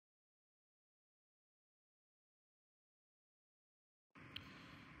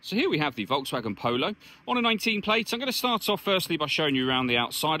So here we have the Volkswagen Polo on a 19 plate. I'm going to start off firstly by showing you around the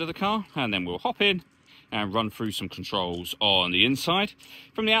outside of the car, and then we'll hop in and run through some controls on the inside.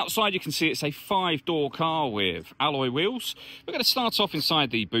 From the outside, you can see it's a 5-door car with alloy wheels. We're going to start off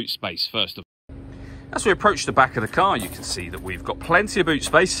inside the boot space first of all. As we approach the back of the car, you can see that we've got plenty of boot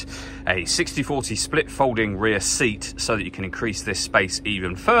space, a 60/40 split folding rear seat so that you can increase this space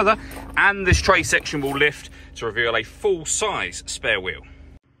even further, and this tray section will lift to reveal a full-size spare wheel.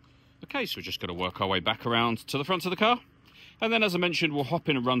 Okay, so we're just going to work our way back around to the front of the car. And then, as I mentioned, we'll hop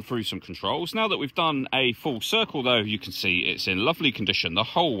in and run through some controls. Now that we've done a full circle, though, you can see it's in lovely condition the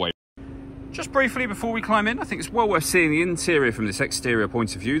whole way. Just briefly before we climb in, I think it's well worth seeing the interior from this exterior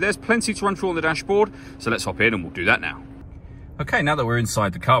point of view. There's plenty to run through on the dashboard, so let's hop in and we'll do that now. Okay, now that we're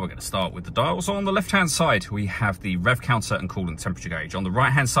inside the car, we're going to start with the dials. On the left-hand side, we have the rev counter and coolant temperature gauge. On the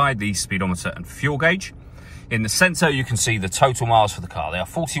right-hand side, the speedometer and fuel gauge. In the centre, you can see the total miles for the car. They are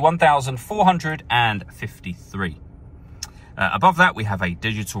 41,453. Above that, we have a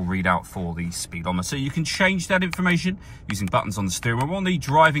digital readout for the speedometer. You can change that information using buttons on the steering wheel. On the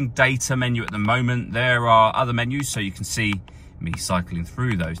driving data menu at the moment, there are other menus, so you can see me cycling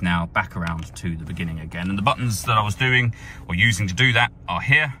through those now, back around to the beginning again. And the buttons that I was doing or using to do that are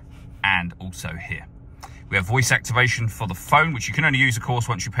here and also here. We have voice activation for the phone, which you can only use, of course,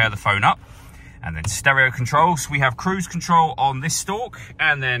 once you pair the phone up. And then stereo controls. We have cruise control on this stalk.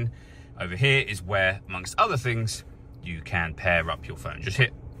 And then over here is where, amongst other things, you can pair up your phone. Just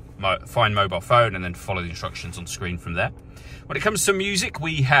hit find mobile phone and then follow the instructions on screen from there. When it comes to music,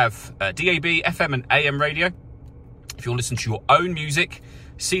 we have DAB, FM and AM radio. If you want to listen to your own music,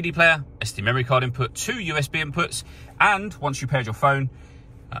 CD player, SD memory card input, 2 USB inputs, and once you paired your phone,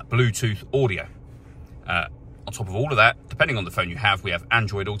 Bluetooth audio. On top of all of that, depending on the phone you have, we have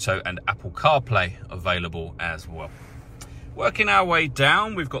Android Auto and Apple CarPlay available as well. Working our way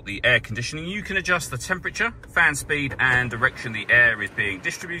down, we've got the air conditioning. You can adjust the temperature, fan speed and direction the air is being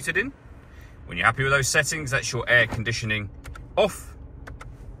distributed in. When you're happy with those settings, that's your air conditioning off.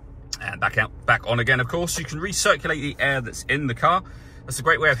 And back on again, of course. You can recirculate the air that's in the car. That's a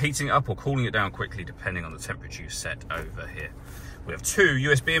great way of heating it up or cooling it down quickly, depending on the temperature you set over here. We have 2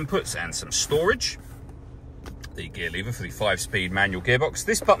 USB inputs and some storage. The gear lever for the 5-speed manual gearbox.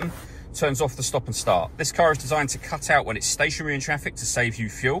 This button turns off the stop and start. This car is designed to cut out when it's stationary in traffic to save you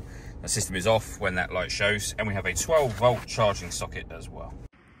fuel. The system is off when that light shows, and we have a 12-volt charging socket as well.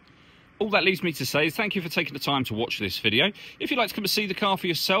 All that leaves me to say is thank you for taking the time to watch this video. If you'd like to come and see the car for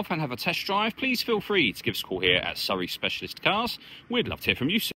yourself and have a test drive, please feel free to give us a call here at Surrey Specialist Cars. We'd love to hear from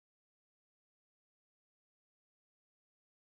you soon.